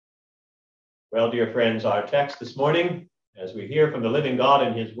Well, dear friends, our text this morning, as we hear from the living God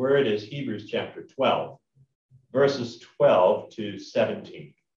in his word, is Hebrews chapter 12, verses 12 to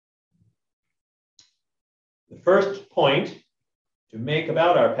 17. The first point to make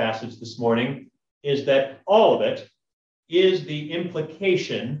about our passage this morning is that all of it is the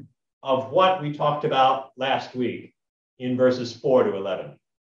implication of what we talked about last week in verses 4 to 11.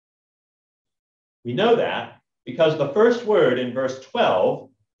 We know that because the first word in verse 12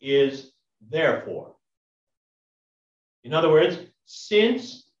 is therefore. In other words,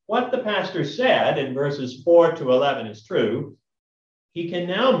 since what the pastor said in verses 4 to 11 is true, he can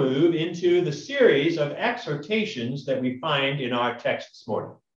now move into the series of exhortations that we find in our text this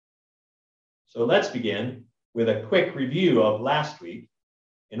morning. So let's begin with a quick review of last week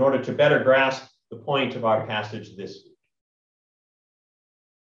in order to better grasp the point of our passage this week.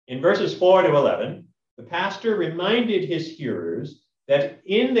 In verses 4 to 11, the pastor reminded his hearers that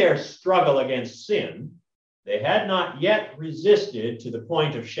in their struggle against sin, they had not yet resisted to the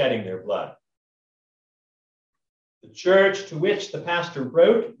point of shedding their blood. The church to which the pastor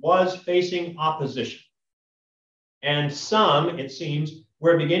wrote was facing opposition, and some, it seems,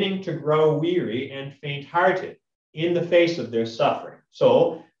 were beginning to grow weary and faint-hearted in the face of their suffering.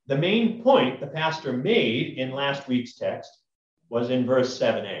 So the main point the pastor made in last week's text was in verse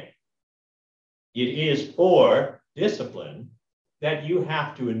 7a. It is for discipline that you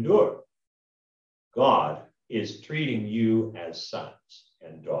have to endure. God is treating you as sons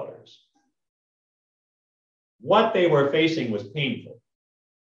and daughters. What they were facing was painful,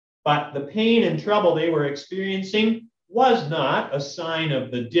 but the pain and trouble they were experiencing was not a sign of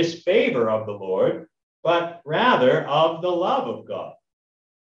the disfavor of the Lord, but rather of the love of God.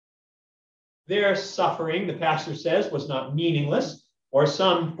 Their suffering, the pastor says, was not meaningless or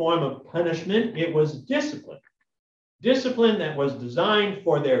some form of punishment. It was discipline. Discipline that was designed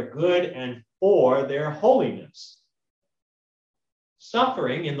for their good and for their holiness.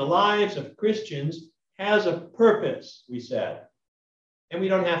 Suffering in the lives of Christians has a purpose, we said. And we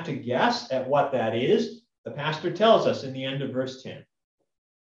don't have to guess at what that is. The pastor tells us in the end of verse 10.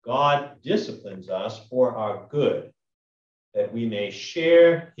 God disciplines us for our good, that we may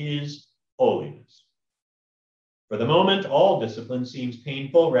share his holiness. For the moment, all discipline seems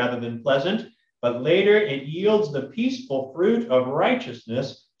painful rather than pleasant, but later it yields the peaceful fruit of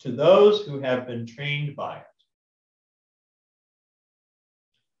righteousness to those who have been trained by it.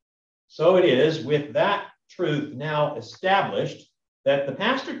 So it is with that truth now established that the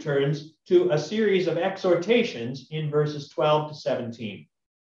pastor turns to a series of exhortations in verses 12 to 17.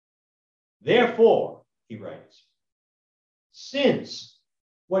 Therefore, he writes, since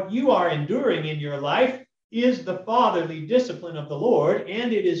what you are enduring in your life is the fatherly discipline of the Lord,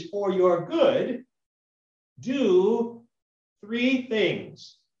 and it is for your good, do three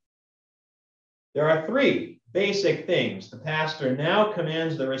things. There are three basic things the pastor now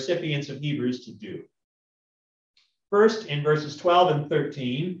commands the recipients of Hebrews to do. First, in verses 12 and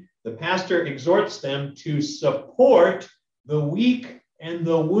 13, the pastor exhorts them to support the weak and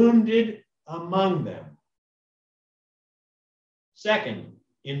the wounded among them. Second,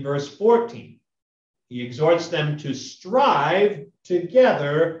 in verse 14, he exhorts them to strive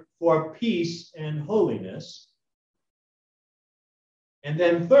together for peace and holiness. And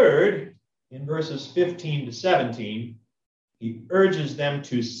then third, in verses 15 to 17, he urges them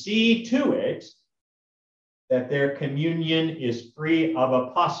to see to it that their communion is free of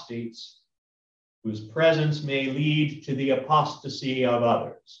apostates, whose presence may lead to the apostasy of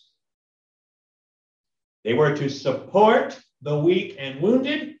others. They were to support the weak and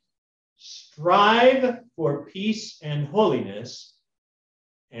wounded, strive for peace and holiness,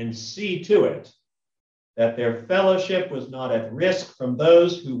 and see to it that their fellowship was not at risk from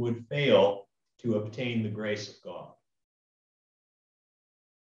those who would fail to obtain the grace of God.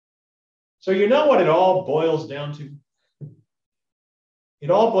 So you know what it all boils down to?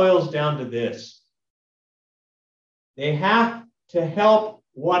 It all boils down to this. They have to help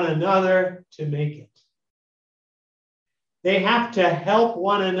one another to make it. They have to help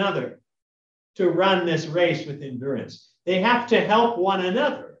one another to run this race with endurance. They have to help one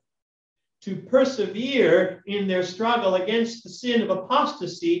another to persevere in their struggle against the sin of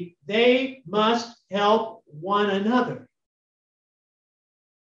apostasy. They must help one another.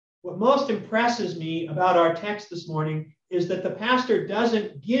 What most impresses me about our text this morning is that the pastor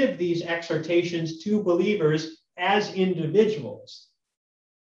doesn't give these exhortations to believers as individuals.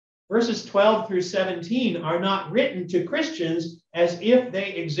 Verses 12 through 17 are not written to Christians as if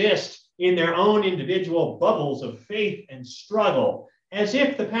they exist in their own individual bubbles of faith and struggle, as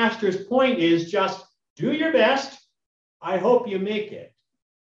if the pastor's point is just do your best. I hope you make it.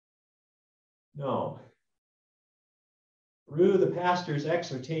 No. Through the pastor's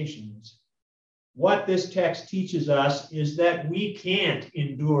exhortations, what this text teaches us is that we can't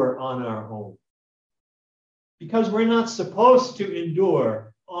endure on our own. Because we're not supposed to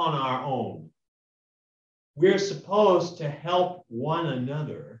endure on our own. We're supposed to help one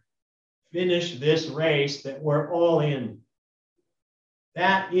another finish this race that we're all in.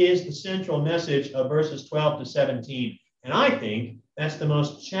 That is the central message of verses 12 to 17. And I think that's the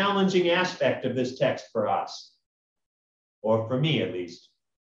most challenging aspect of this text for us, or for me at least.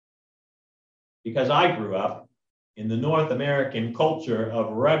 Because I grew up in the North American culture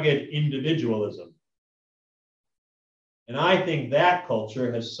of rugged individualism. And I think that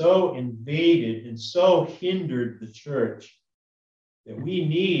culture has so invaded and so hindered the church that we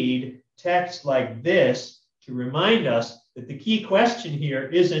need texts like this to remind us that the key question here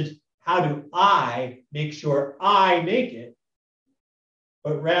isn't how do I make sure I make it,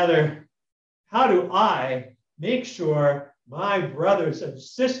 but rather how do I make sure my brothers and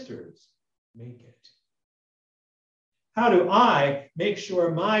sisters make it? How do I make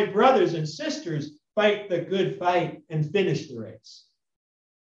sure my brothers and sisters fight the good fight and finish the race?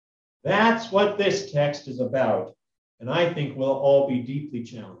 That's what this text is about. And I think we'll all be deeply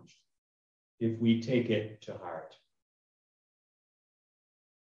challenged if we take it to heart.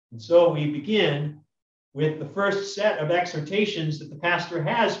 And so we begin with the first set of exhortations that the pastor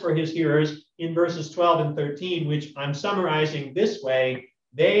has for his hearers in verses 12 and 13, which I'm summarizing this way.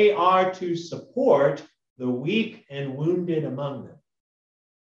 They are to support the weak and wounded among them.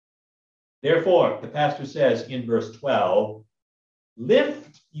 Therefore, the pastor says in verse 12,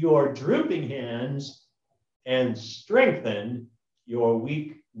 lift your drooping hands and strengthen your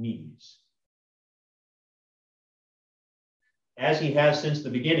weak knees. As he has since the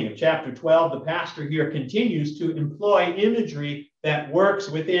beginning of chapter 12, the pastor here continues to employ imagery that works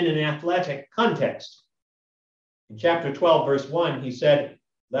within an athletic context. In chapter 12, verse 1, he said,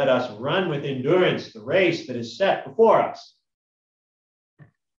 let us run with endurance the race that is set before us.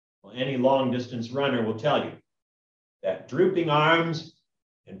 Well, any long-distance runner will tell you that drooping arms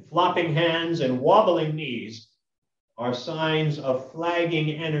and flopping hands and wobbling knees are signs of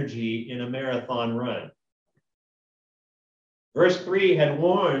flagging energy in a marathon run. Verse 3 had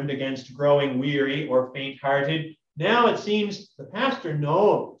warned against growing weary or faint-hearted. Now it seems the pastor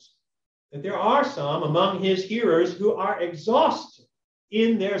knows that there are some among his hearers who are exhausted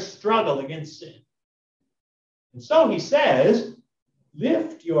in their struggle against sin. And so he says,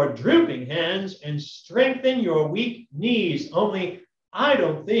 lift your drooping hands and strengthen your weak knees. Only I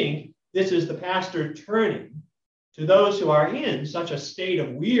don't think this is the pastor turning to those who are in such a state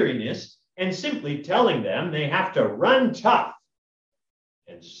of weariness and simply telling them they have to run tough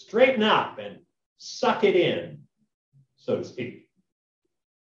and straighten up and suck it in, so to speak.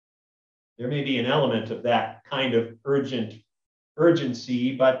 There may be an element of that kind of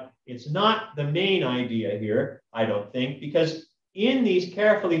urgency, but it's not the main idea here, I don't think, because in these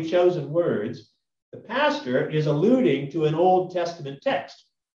carefully chosen words, the pastor is alluding to an Old Testament text,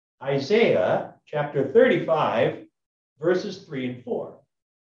 Isaiah chapter 35, verses 3 and 4.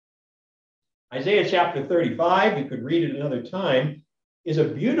 Isaiah chapter 35, you could read it another time, is a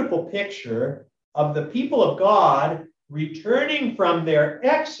beautiful picture of the people of God returning from their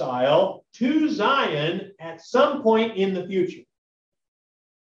exile to Zion at some point in the future.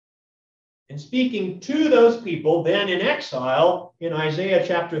 And speaking to those people then in exile, in Isaiah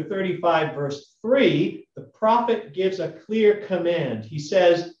chapter 35, verse 3, the prophet gives a clear command. He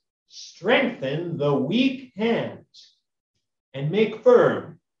says, strengthen the weak hands and make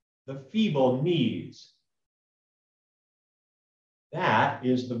firm the feeble knees. That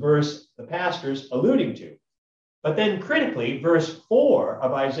is the verse the pastor's alluding to. But then critically, verse 4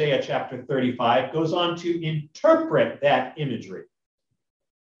 of Isaiah chapter 35 goes on to interpret that imagery.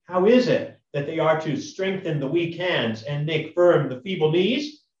 How is it that they are to strengthen the weak hands and make firm the feeble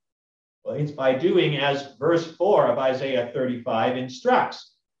knees? Well, it's by doing as verse 4 of Isaiah 35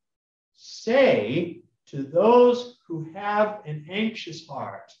 instructs. Say to those who have an anxious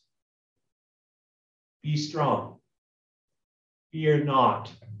heart, be strong. Fear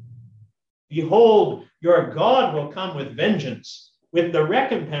not. Behold, your God will come with vengeance, with the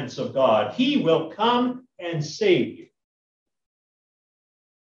recompense of God. He will come and save you.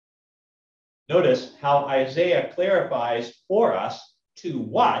 Notice how Isaiah clarifies for us to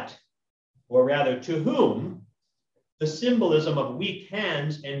what, or rather to whom, the symbolism of weak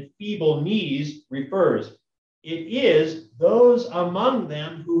hands and feeble knees refers. It is those among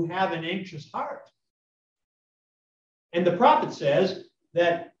them who have an anxious heart. And the prophet says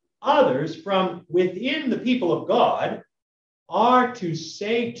that others from within the people of God are to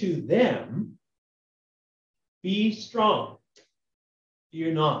say to them Be strong.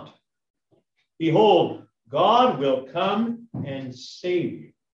 Fear not. Behold, God will come and save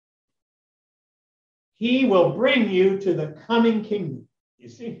you. He will bring you to the coming kingdom. You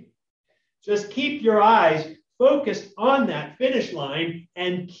see, just keep your eyes focused on that finish line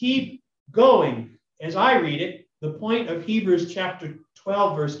and keep going. As I read it, the point of Hebrews chapter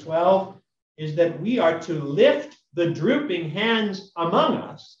 12, verse 12, is that we are to lift the drooping hands among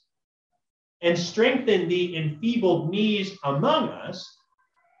us and strengthen the enfeebled knees among us,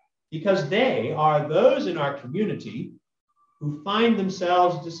 because they are those in our community who find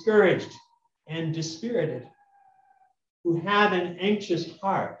themselves discouraged and dispirited, who have an anxious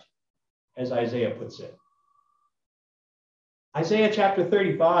heart, as Isaiah puts it. Isaiah chapter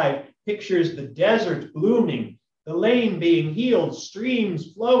 35 pictures the desert blooming, the lame being healed,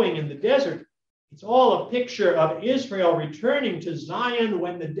 streams flowing in the desert. It's all a picture of Israel returning to Zion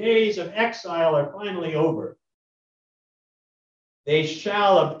when the days of exile are finally over. They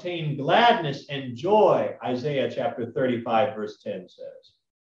shall obtain gladness and joy, Isaiah chapter 35, verse 10 says.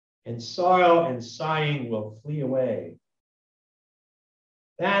 And sorrow and sighing will flee away.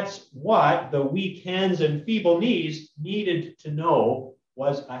 That's what the weak hands and feeble knees needed to know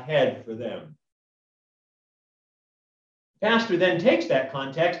was ahead for them. The pastor then takes that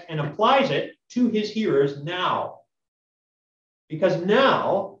context and applies it to his hearers now. Because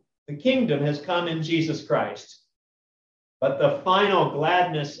now the kingdom has come in Jesus Christ. But the final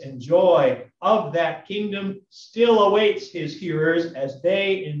gladness and joy of that kingdom still awaits his hearers as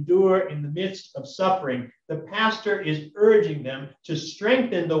they endure in the midst of suffering. The pastor is urging them to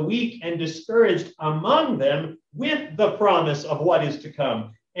strengthen the weak and discouraged among them with the promise of what is to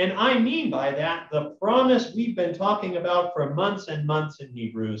come. And I mean by that the promise we've been talking about for months and months in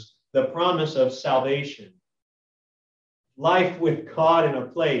Hebrews, the promise of salvation. Life with God in a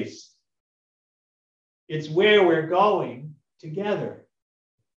place. It's where we're going together.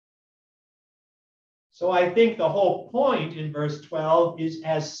 So I think the whole point in verse 12 is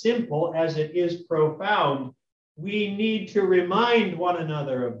as simple as it is profound. We need to remind one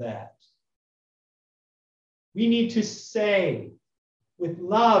another of that. We need to say with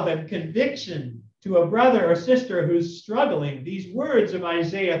love and conviction to a brother or sister who's struggling these words of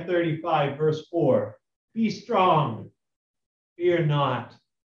Isaiah 35, verse 4. Be strong, fear not.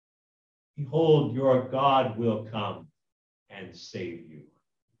 Behold, your God will come and save you.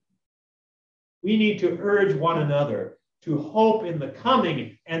 We need to urge one another to hope in the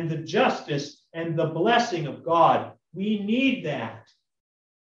coming and the justice and the blessing of God. We need that.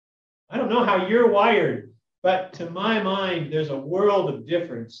 I don't know how you're wired, but to my mind, there's a world of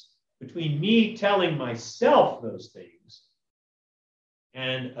difference between me telling myself those things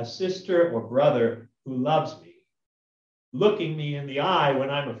and a sister or brother who loves me, looking me in the eye when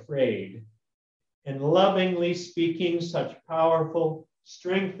I'm afraid, and lovingly speaking such powerful,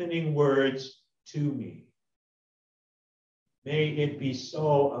 strengthening words to me. May it be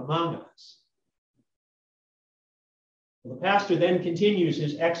so among us. Well, the pastor then continues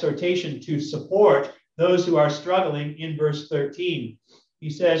his exhortation to support those who are struggling in verse 13. He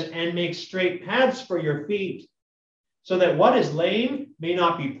says, and make straight paths for your feet, so that what is lame may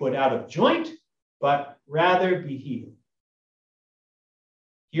not be put out of joint, but rather be healed.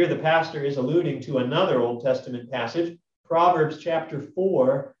 Here the pastor is alluding to another Old Testament passage, Proverbs chapter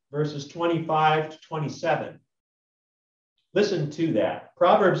 4, verses 25 to 27. Listen to that.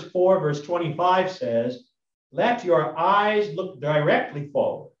 Proverbs 4, verse 25 says, let your eyes look directly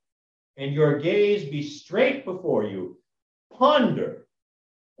forward, and your gaze be straight before you. Ponder,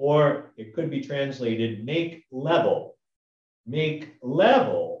 or it could be translated, make level. Make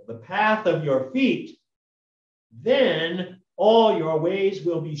level the path of your feet. Then all your ways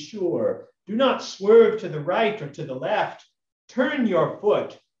will be sure. Do not swerve to the right or to the left. Turn your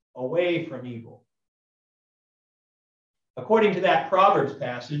foot away from evil. According to that Proverbs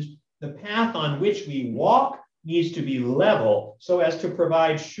passage, the path on which we walk needs to be level so as to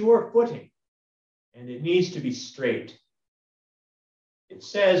provide sure footing, and it needs to be straight. It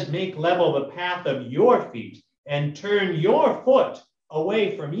says, make level the path of your feet and turn your foot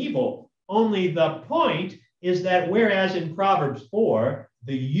away from evil. Only the point is that whereas in Proverbs 4,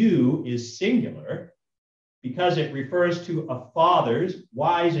 the you is singular, because it refers to a father's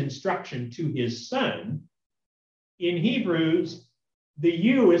wise instruction to his son, in Hebrews, the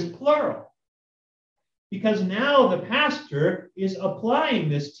you is plural. Because now the pastor is applying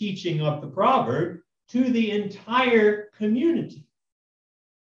this teaching of the proverb to the entire community.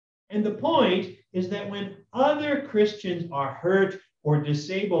 And the point is that when other Christians are hurt or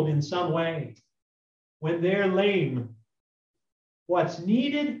disabled in some way, when they're lame, what's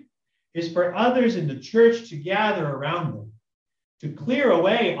needed is for others in the church to gather around them, to clear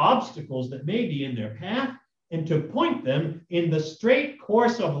away obstacles that may be in their path, and to point them in the straight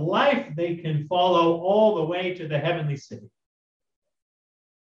course of life they can follow all the way to the heavenly city.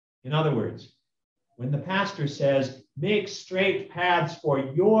 In other words, when the pastor says, make straight paths for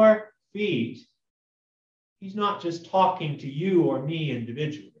your feet, he's not just talking to you or me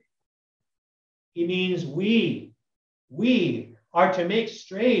individually. He means we are to make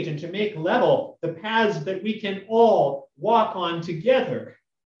straight and to make level the paths that we can all walk on together,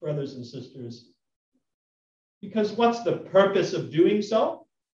 brothers and sisters. Because what's the purpose of doing so?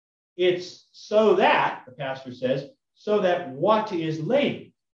 It's so that, the pastor says, so that what is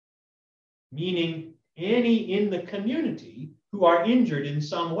lame, meaning any in the community who are injured in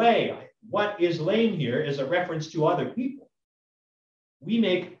some way. What is lame here is a reference to other people. We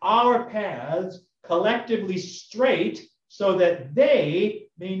make our paths collectively straight so that they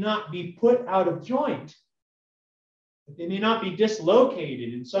may not be put out of joint, that they may not be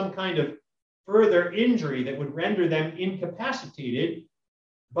dislocated in some kind of further injury that would render them incapacitated,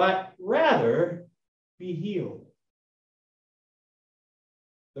 but rather be healed.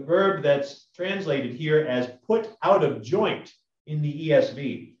 The verb that's translated here as put out of joint in the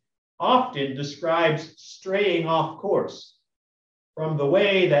ESV often describes straying off course from the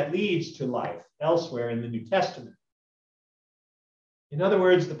way that leads to life elsewhere in the New Testament. In other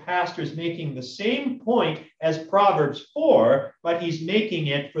words, the pastor is making the same point as Proverbs 4, but he's making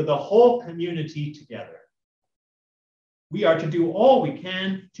it for the whole community together. We are to do all we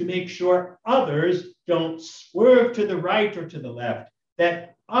can to make sure others don't swerve to the right or to the left,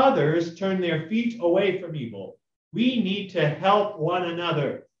 that others turn their feet away from evil. We need to help one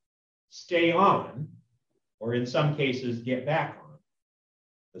another stay on, or in some cases, get back on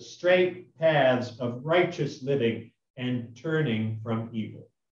the straight paths of righteous living and turning from evil.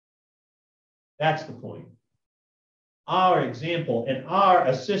 That's the point. Our example and our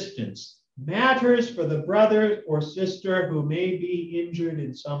assistance matters for the brother or sister who may be injured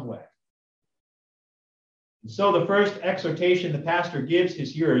in some way. And so the first exhortation the pastor gives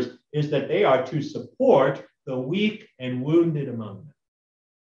his hearers is that they are to support the weak and wounded among them.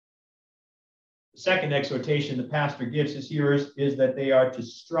 The second exhortation the pastor gives his hearers is that they are to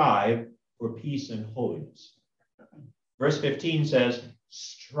strive for peace and holiness. Verse 15 says,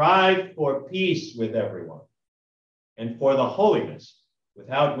 strive for peace with everyone and for the holiness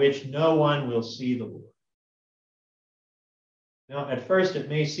without which no one will see the Lord. Now, at first, it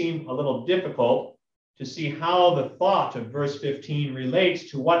may seem a little difficult to see how the thought of verse 15 relates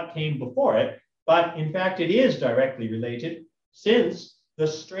to what came before it, but in fact, it is directly related, since the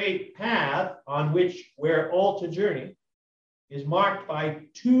straight path on which we're all to journey is marked by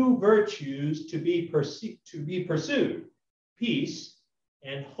two virtues to be pursued, peace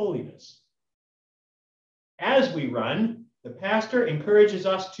and holiness. As we run, the pastor encourages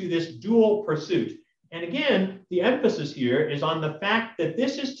us to this dual pursuit. And again, the emphasis here is on the fact that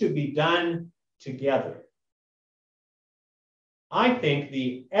this is to be done together. I think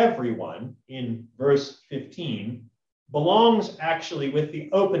the everyone in verse 15 belongs actually with the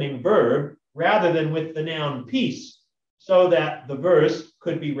opening verb rather than with the noun peace, so that the verse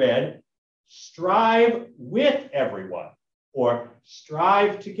could be read, strive with everyone, or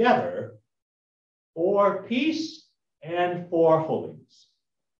strive together for peace and for holiness.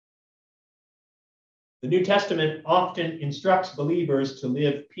 The New Testament often instructs believers to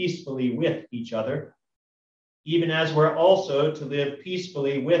live peacefully with each other, even as we're also to live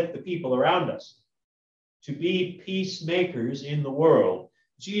peacefully with the people around us, to be peacemakers in the world.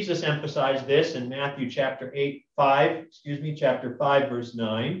 Jesus emphasized this in Matthew chapter 5, verse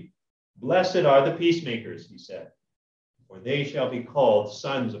 9. Blessed are the peacemakers, he said, for they shall be called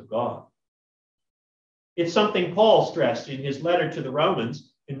sons of God. It's something Paul stressed in his letter to the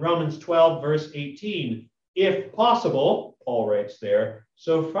Romans in Romans 12, verse 18. If possible, Paul writes there,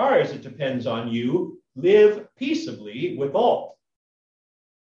 so far as it depends on you, live peaceably with all.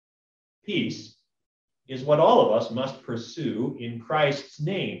 Peace is what all of us must pursue in Christ's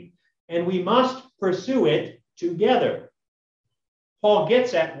name, and we must pursue it together. Paul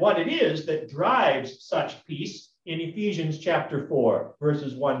gets at what it is that drives such peace in Ephesians chapter 4,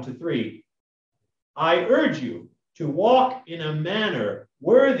 verses 1 to 3. I urge you to walk in a manner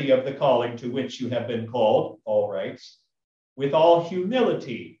worthy of the calling to which you have been called, Paul writes, with all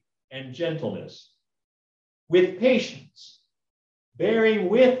humility and gentleness, with patience, bearing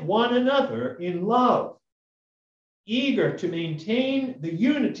with one another in love, eager to maintain the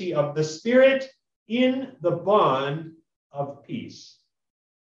unity of the Spirit in the bond of peace.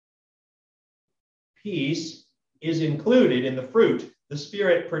 Peace is included in the fruit the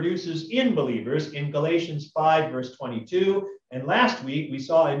Spirit produces in believers in Galatians 5, verse 22. And last week we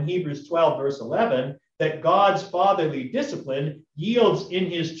saw in Hebrews 12, verse 11, that God's fatherly discipline yields in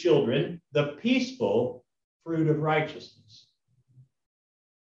his children the peaceful fruit of righteousness.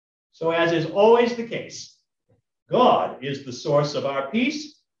 So as is always the case, God is the source of our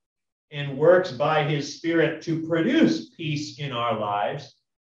peace and works by his Spirit to produce peace in our lives.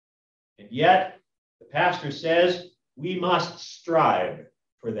 And yet, the pastor says we must strive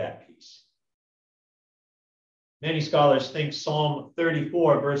for that peace. Many scholars think Psalm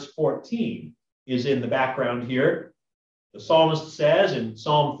 34, verse 14 is in the background here. The psalmist says in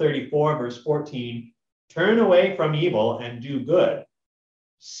Psalm 34, verse 14, "Turn away from evil and do good.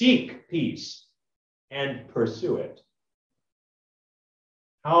 Seek peace and pursue it."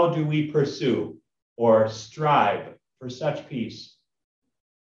 How do we pursue or strive for such peace?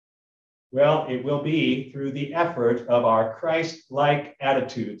 Well, it will be through the effort of our Christ-like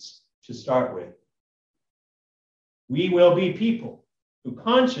attitudes to start with. We will be people who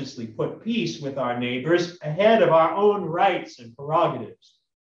consciously put peace with our neighbors ahead of our own rights and prerogatives.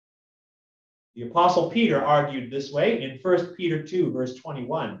 The Apostle Peter argued this way in 1 Peter 2, verse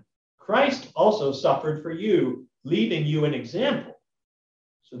 21. Christ also suffered for you, leaving you an example,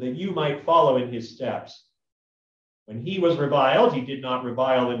 so that you might follow in his steps. When he was reviled, he did not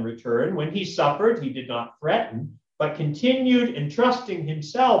revile in return. When he suffered, he did not threaten, but continued entrusting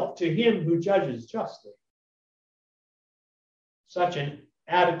himself to him who judges justly. Such an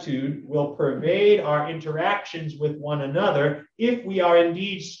attitude will pervade our interactions with one another if we are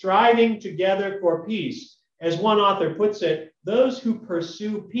indeed striving together for peace. As one author puts it, those who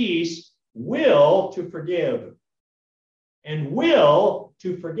pursue peace will to forgive, and will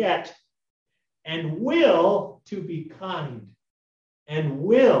to forget, and will to be kind, and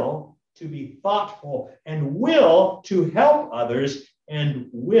will to be thoughtful, and will to help others, and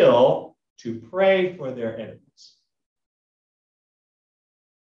will to pray for their enemies.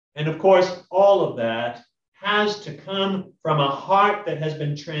 And of course, all of that has to come from a heart that has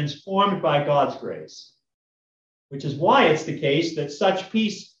been transformed by God's grace, which is why it's the case that such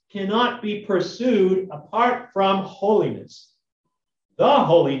peace cannot be pursued apart from holiness. The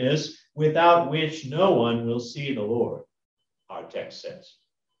holiness without which no one will see the Lord, our text says.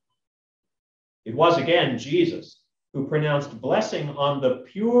 It was again Jesus who pronounced blessing on the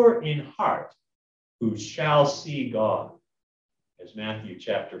pure in heart, who shall see God, as Matthew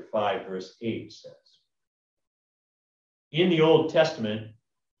chapter 5, verse 8 says. In the Old Testament,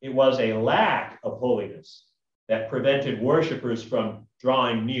 it was a lack of holiness that prevented worshipers from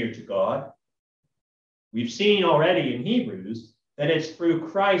drawing near to God. We've seen already in Hebrews that it's through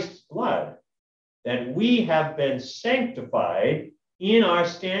Christ's blood that we have been sanctified in our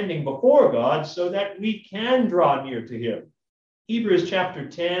standing before God so that we can draw near to him. Hebrews chapter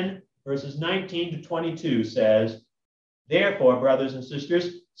 10, verses 19 to 22 says, "Therefore, brothers and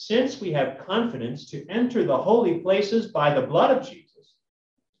sisters, since we have confidence to enter the holy places by the blood of Jesus,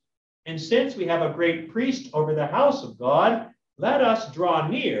 and since we have a great priest over the house of God, let us draw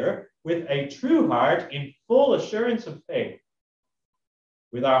near with a true heart in full assurance of faith,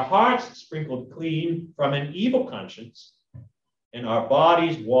 with our hearts sprinkled clean from an evil conscience, and our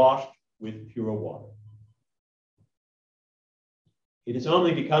bodies washed with pure water." It is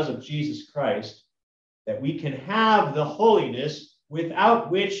only because of Jesus Christ that we can have the holiness without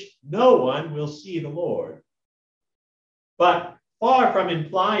which no one will see the Lord. But far from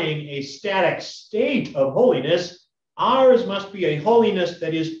implying a static state of holiness, ours must be a holiness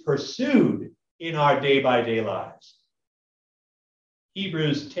that is pursued in our day-by-day lives.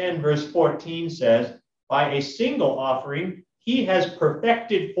 Hebrews 10, verse 14 says, "By a single offering, he has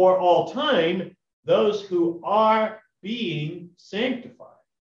perfected for all time those who are being sanctified."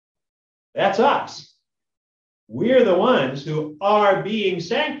 That's us. We're the ones who are being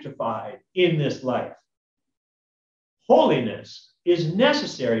sanctified in this life. Holiness is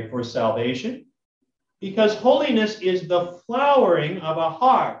necessary for salvation because holiness is the flowering of a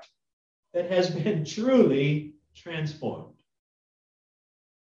heart that has been truly transformed.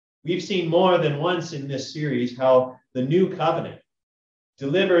 We've seen more than once in this series how the new covenant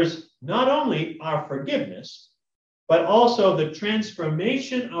delivers not only our forgiveness, but also the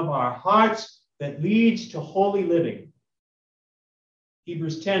transformation of our hearts that leads to holy living.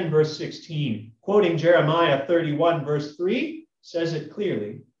 Hebrews 10, verse 16, quoting Jeremiah 31, verse 3, says it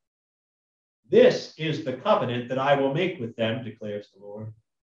clearly. "This is the covenant that I will make with them, declares the Lord.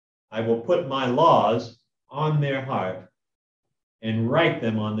 I will put my laws on their heart and write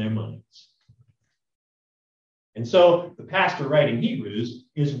them on their minds." And so the pastor writing Hebrews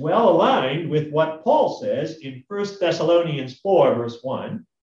is well aligned with what Paul says in 1 Thessalonians 4, verse 1.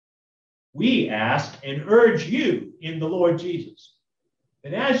 We ask and urge you in the Lord Jesus,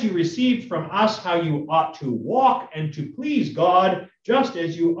 that as you received from us how you ought to walk and to please God, just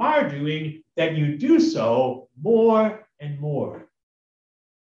as you are doing, that you do so more and more.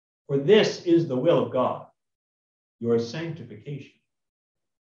 For this is the will of God, your sanctification.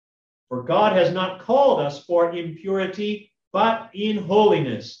 For God has not called us for impurity, but in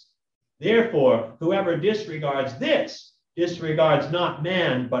holiness. Therefore, whoever disregards this disregards not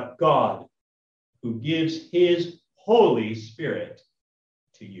man, but God, who gives his Holy Spirit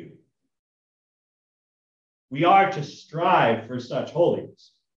to you. We are to strive for such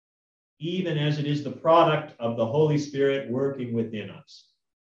holiness, even as it is the product of the Holy Spirit working within us.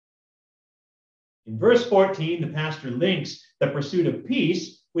 In verse 14, the pastor links the pursuit of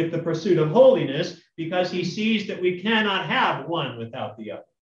peace with the pursuit of holiness because he sees that we cannot have one without the other.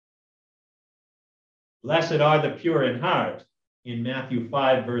 Blessed are the pure in heart, in Matthew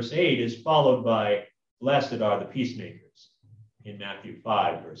 5, verse 8, is followed by blessed are the peacemakers, in Matthew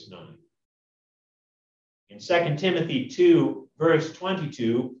 5, verse 9. In 2 Timothy 2, verse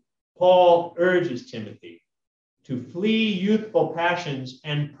 22, Paul urges Timothy to flee youthful passions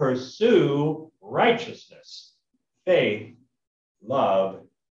and pursue righteousness, faith, love,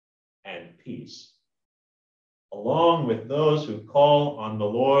 and peace, along with those who call on the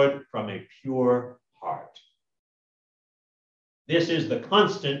Lord from a pure heart. This is the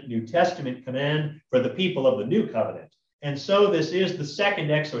constant New Testament command for the people of the New Covenant. And so this is the second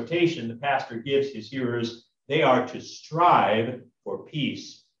exhortation the pastor gives his hearers. They are to strive for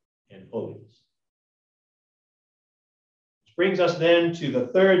peace and holiness. Which brings us then to the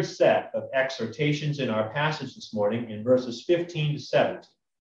third set of exhortations in our passage this morning in verses 15 to 17.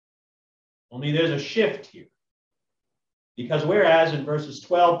 Only there's a shift here. Because whereas in verses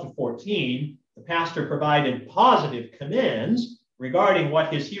 12 to 14, the pastor provided positive commands regarding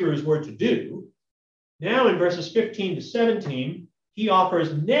what his hearers were to do, now in verses 15 to 17, he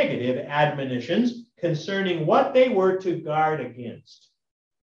offers negative admonitions concerning what they were to guard against.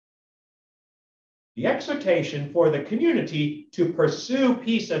 The exhortation for the community to pursue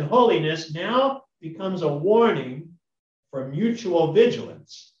peace and holiness now becomes a warning for mutual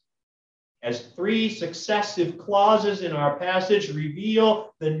vigilance, as three successive clauses in our passage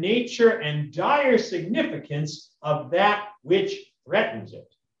reveal the nature and dire significance of that which threatens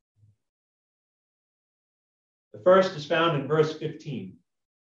it. The first is found in verse 15,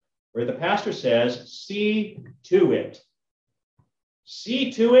 where the pastor says, see to it.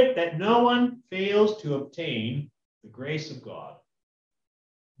 See to it that no one fails to obtain the grace of God,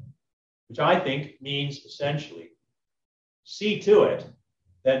 which I think means essentially, see to it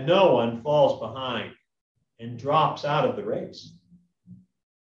that no one falls behind and drops out of the race.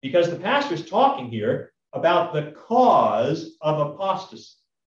 Because the pastor's talking here about the cause of apostasy,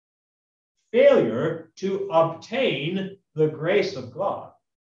 failure to obtain the grace of God.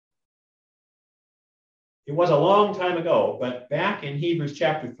 It was a long time ago, but back in Hebrews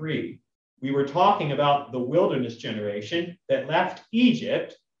chapter 3, we were talking about the wilderness generation that left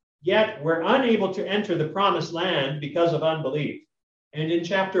Egypt, yet were unable to enter the promised land because of unbelief. And in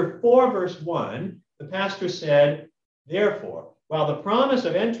chapter 4, verse 1, the pastor said, therefore, while the promise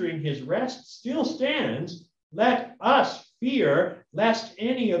of entering his rest still stands, let us fear lest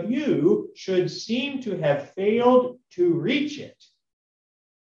any of you should seem to have failed to reach it.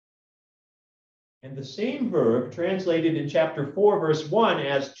 And the same verb translated in chapter 4, verse 1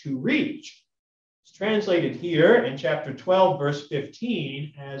 as to reach is translated here in chapter 12, verse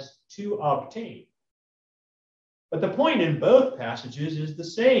 15 as to obtain. But the point in both passages is the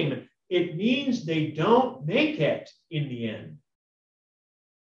same. It means they don't make it in the end.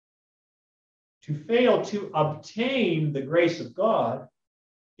 To fail to obtain the grace of God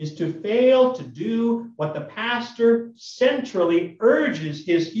is to fail to do what the pastor centrally urges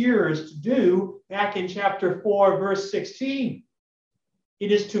his hearers to do back in chapter 4, verse 16.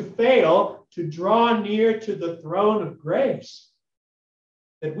 It is to fail to draw near to the throne of grace,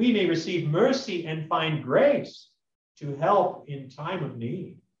 that we may receive mercy and find grace to help in time of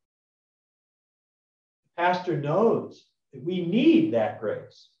need. The pastor knows that we need that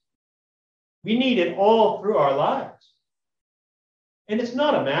grace. We need it all through our lives. And it's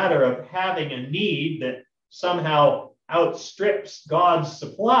not a matter of having a need that somehow outstrips God's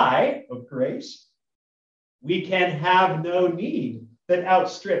supply of grace. We can have no need that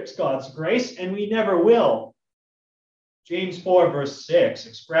outstrips God's grace, and we never will. James 4, verse 6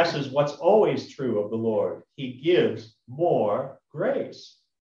 expresses what's always true of the Lord. He gives more grace.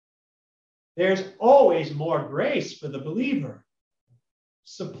 There's always more grace for the believer.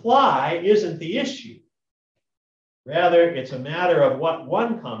 Supply isn't the issue. Rather, it's a matter of what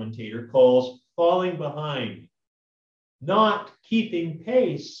one commentator calls falling behind, not keeping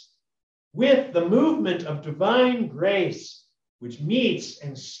pace with the movement of divine grace, which meets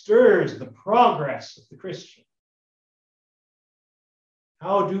and stirs the progress of the Christian.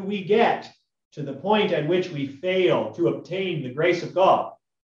 How do we get to the point at which we fail to obtain the grace of God?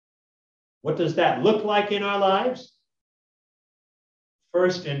 What does that look like in our lives?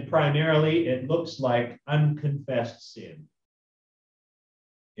 First and primarily, it looks like unconfessed sin.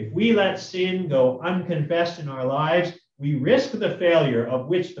 If we let sin go unconfessed in our lives, we risk the failure of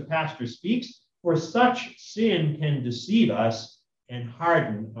which the pastor speaks, for such sin can deceive us and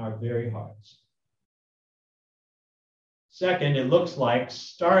harden our very hearts. Second, it looks like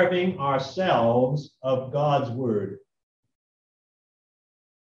starving ourselves of God's word.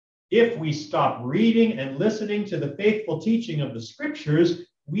 If we stop reading and listening to the faithful teaching of the scriptures,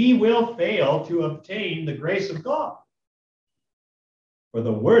 we will fail to obtain the grace of God. For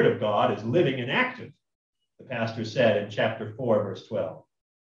the word of God is living and active, the pastor said in chapter 4, verse 12.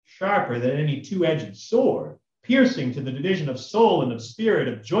 Sharper than any two-edged sword, piercing to the division of soul and of spirit,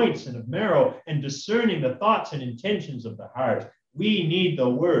 of joints and of marrow, and discerning the thoughts and intentions of the heart. We need the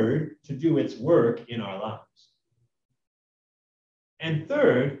word to do its work in our lives. And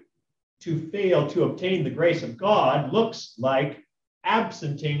third, to fail to obtain the grace of God looks like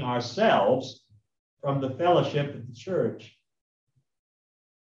absenting ourselves from the fellowship of the church.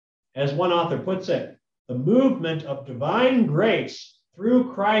 As one author puts it, the movement of divine grace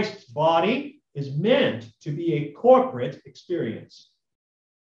through Christ's body is meant to be a corporate experience.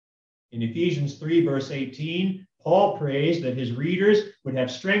 In Ephesians 3, verse 18, Paul prays that his readers would have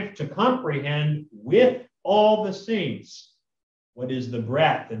strength to comprehend with all the saints what is the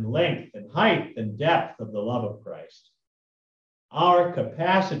breadth and length and height and depth of the love of Christ. Our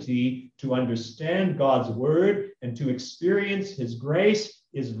capacity to understand God's word and to experience his grace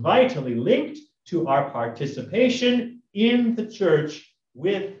is vitally linked to our participation in the church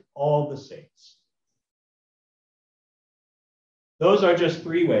with all the saints. Those are just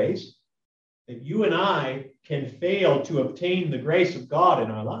three ways that you and I can fail to obtain the grace of God in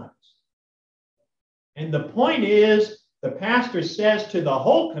our lives. And the point is, the pastor says to the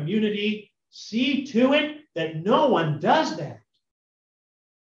whole community, see to it that no one does that.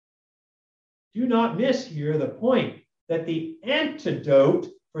 Do not miss here the point that the antidote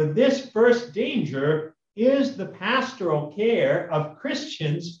for this first danger is the pastoral care of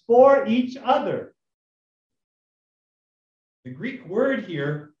Christians for each other. The Greek word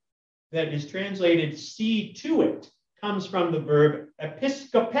here that is translated see to it comes from the verb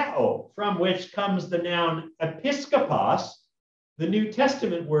episkopeo, from which comes the noun episkopos, the New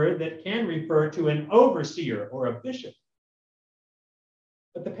Testament word that can refer to an overseer or a bishop.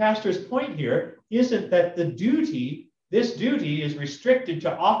 But the pastor's point here isn't that this duty is restricted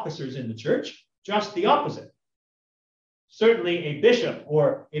to officers in the church, just the opposite. Certainly a bishop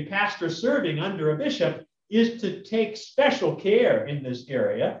or a pastor serving under a bishop is to take special care in this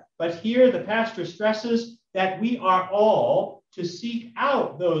area, but here the pastor stresses that we are all to seek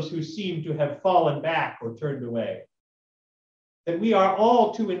out those who seem to have fallen back or turned away. That we are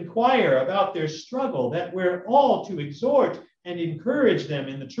all to inquire about their struggle, that we're all to exhort and encourage them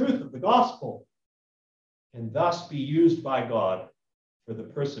in the truth of the gospel, and thus be used by God for the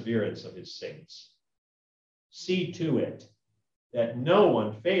perseverance of his saints. See to it that no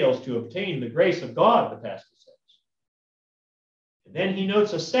one fails to obtain the grace of God, the pastor says. And then he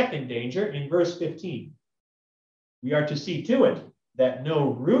notes a second danger in verse 15. We are to see to it that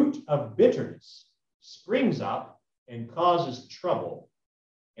no root of bitterness springs up and causes trouble,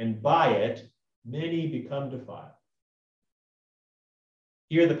 and by it many become defiled.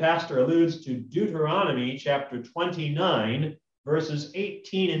 Here the pastor alludes to Deuteronomy chapter 29, verses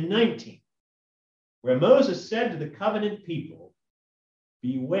 18 and 19, where Moses said to the covenant people,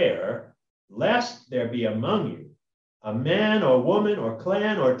 beware lest there be among you a man or woman or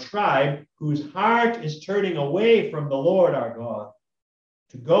clan or tribe whose heart is turning away from the Lord our God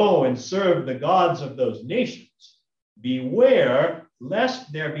to go and serve the gods of those nations. Beware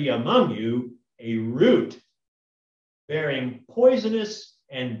lest there be among you a root bearing poisonous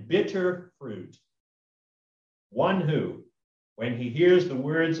and bitter fruit. One who, when he hears the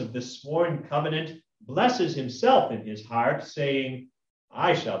words of this sworn covenant, blesses himself in his heart, saying,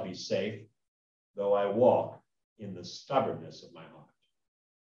 I shall be safe, though I walk in the stubbornness of my heart.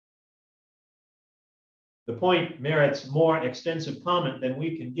 The point merits more extensive comment than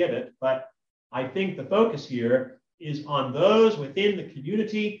we can give it, but I think the focus here is on those within the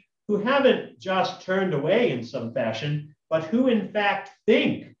community who haven't just turned away in some fashion, but who in fact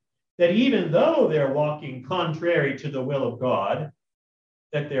think that even though they're walking contrary to the will of God,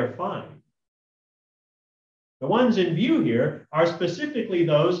 that they're fine. The ones in view here are specifically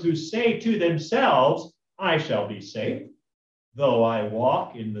those who say to themselves, I shall be safe, though I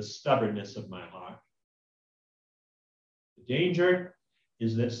walk in the stubbornness of my heart. The danger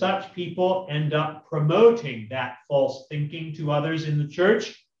is that such people end up promoting that false thinking to others in the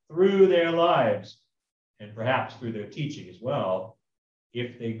church through their lives, and perhaps through their teaching as well,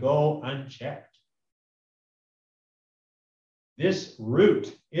 if they go unchecked. This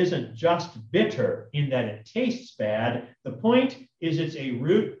root isn't just bitter in that it tastes bad. The point is it's a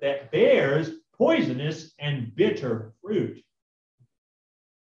root that bears poisonous and bitter fruit.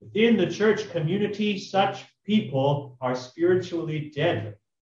 Within the church community, such people are spiritually deadly.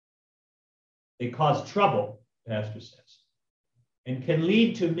 They cause trouble, the pastor says, and can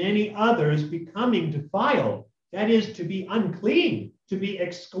lead to many others becoming defiled. That is, to be unclean, to be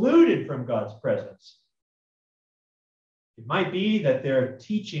excluded from God's presence. It might be that they're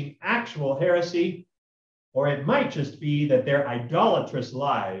teaching actual heresy, or it might just be that their idolatrous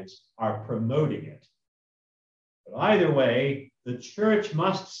lives are promoting it. But either way, the church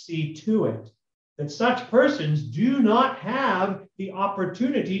must see to it that such persons do not have the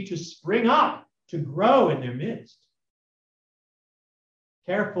opportunity to spring up, to grow in their midst.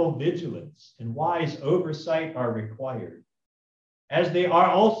 Careful vigilance and wise oversight are required, as they are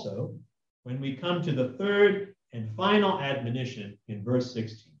also when we come to the third and final admonition in verse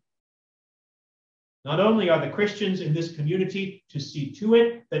 16. Not only are the Christians in this community to see to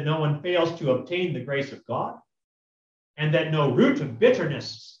it that no one fails to obtain the grace of God, and that no root of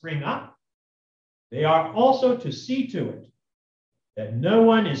bitterness spring up, they are also to see to it that no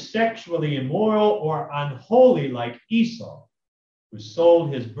one is sexually immoral or unholy like Esau, who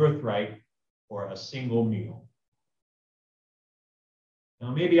sold his birthright for a single meal.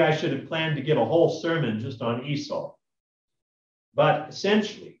 Now, maybe I should have planned to give a whole sermon just on Esau. But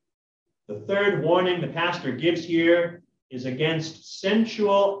essentially, the third warning the pastor gives here is against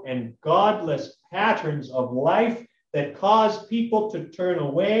sensual and godless patterns of life that cause people to turn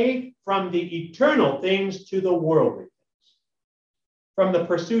away from the eternal things to the worldly things, from the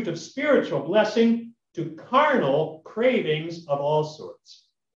pursuit of spiritual blessing to carnal cravings of all sorts.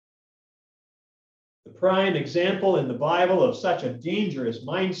 The prime example in the Bible of such a dangerous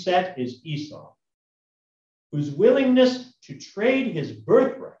mindset is Esau, whose willingness to trade his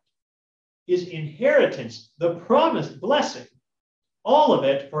birthright, his inheritance, the promised blessing, all of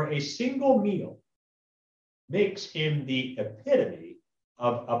it for a single meal, makes him the epitome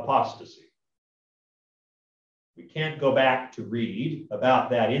of apostasy. We can't go back to read about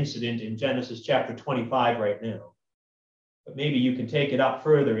that incident in Genesis chapter 25 right now, but maybe you can take it up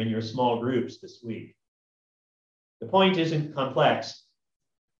further in your small groups this week. The point isn't complex.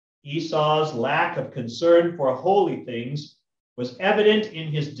 Esau's lack of concern for holy things was evident in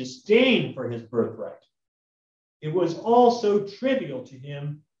his disdain for his birthright. It was all so trivial to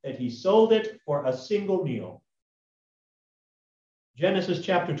him that he sold it for a single meal. Genesis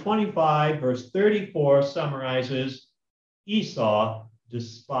chapter 25, verse 34 summarizes, Esau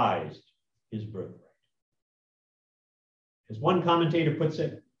despised his birthright. As one commentator puts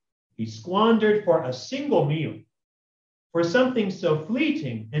it, he squandered for a single meal, for something so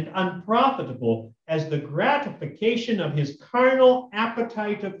fleeting and unprofitable as the gratification of his carnal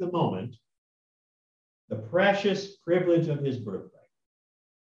appetite of the moment, the precious privilege of his birthright.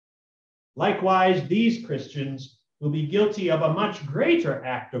 Likewise, these Christians will be guilty of a much greater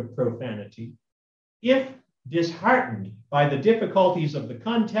act of profanity if, disheartened by the difficulties of the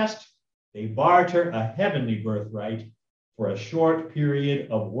contest, they barter a heavenly birthright for a short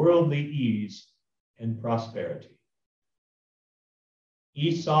period of worldly ease and prosperity.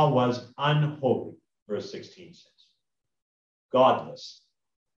 Esau was unholy, verse 16 says, godless,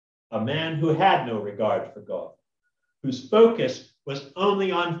 a man who had no regard for God, whose focus was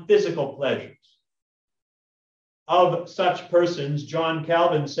only on physical pleasures. Of such persons, John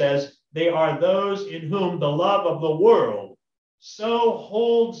Calvin says, they are those in whom the love of the world so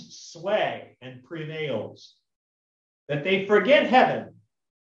holds sway and prevails that they forget heaven,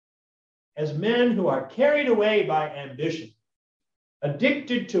 as men who are carried away by ambition,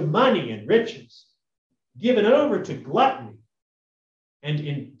 addicted to money and riches, given over to gluttony, and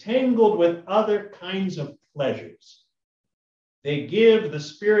entangled with other kinds of pleasures. They give the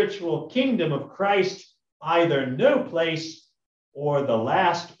spiritual kingdom of Christ either no place or the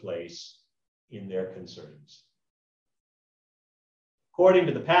last place in their concerns. According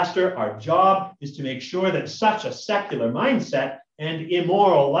to the pastor, our job is to make sure that such a secular mindset and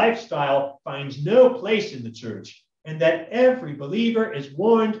immoral lifestyle finds no place in the church, and that every believer is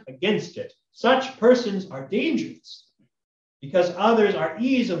warned against it. Such persons are dangerous because others are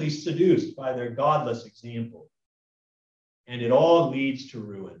easily seduced by their godless example, and it all leads to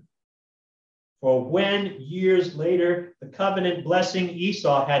ruin. For when years later the covenant blessing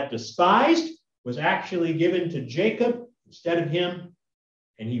Esau had despised was actually given to Jacob instead of him,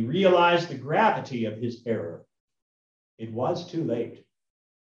 and he realized the gravity of his error, it was too late.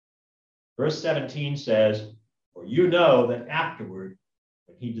 Verse 17 says, "For you know that afterward,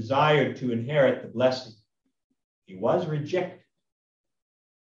 when he desired to inherit the blessing, he was rejected,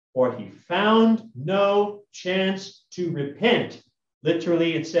 for he found no chance to repent."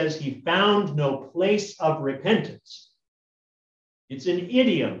 Literally, it says he found no place of repentance. It's an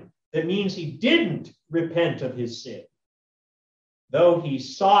idiom that means he didn't repent of his sin, though he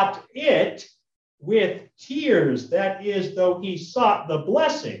sought it with tears. That is, though he sought the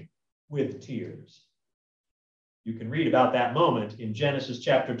blessing with tears. You can read about that moment in Genesis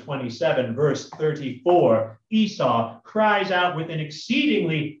chapter 27, verse 34. Esau cries out with an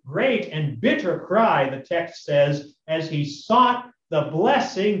exceedingly great and bitter cry, the text says, as he sought the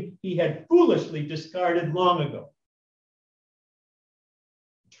blessing he had foolishly discarded long ago.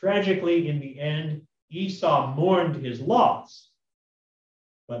 Tragically, in the end, Esau mourned his loss,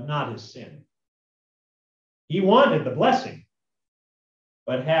 but not his sin. He wanted the blessing,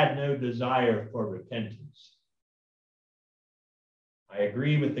 but had no desire for repentance. I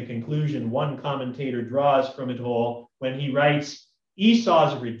agree with the conclusion one commentator draws from it all when he writes,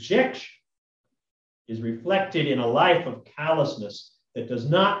 Esau's rejection is reflected in a life of callousness that does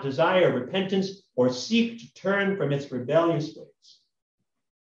not desire repentance or seek to turn from its rebellious ways.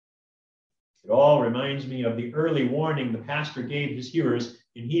 It all reminds me of the early warning the pastor gave his hearers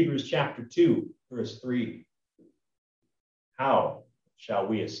in Hebrews chapter 2, verse 3. How shall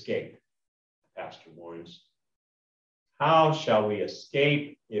we escape? The pastor warns. How shall we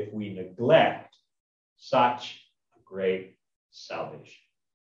escape if we neglect such a great salvation?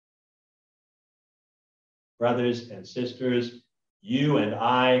 Brothers and sisters, you and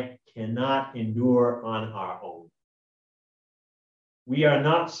I cannot endure on our own. We are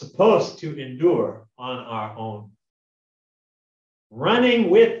not supposed to endure on our own. Running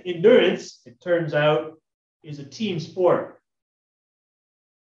with endurance, it turns out, is a team sport.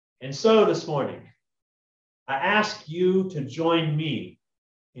 And so this morning, I ask you to join me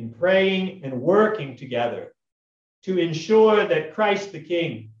in praying and working together to ensure that Christ the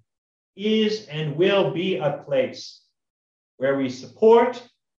King is and will be a place where we support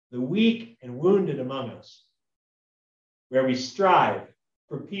the weak and wounded among us, where we strive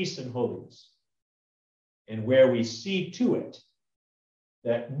for peace and holiness, and where we see to it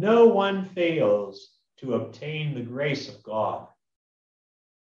that no one fails to obtain the grace of God,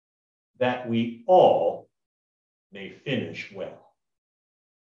 that we all may finish well.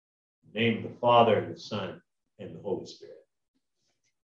 In the name of the Father, and the Son, and the Holy Spirit.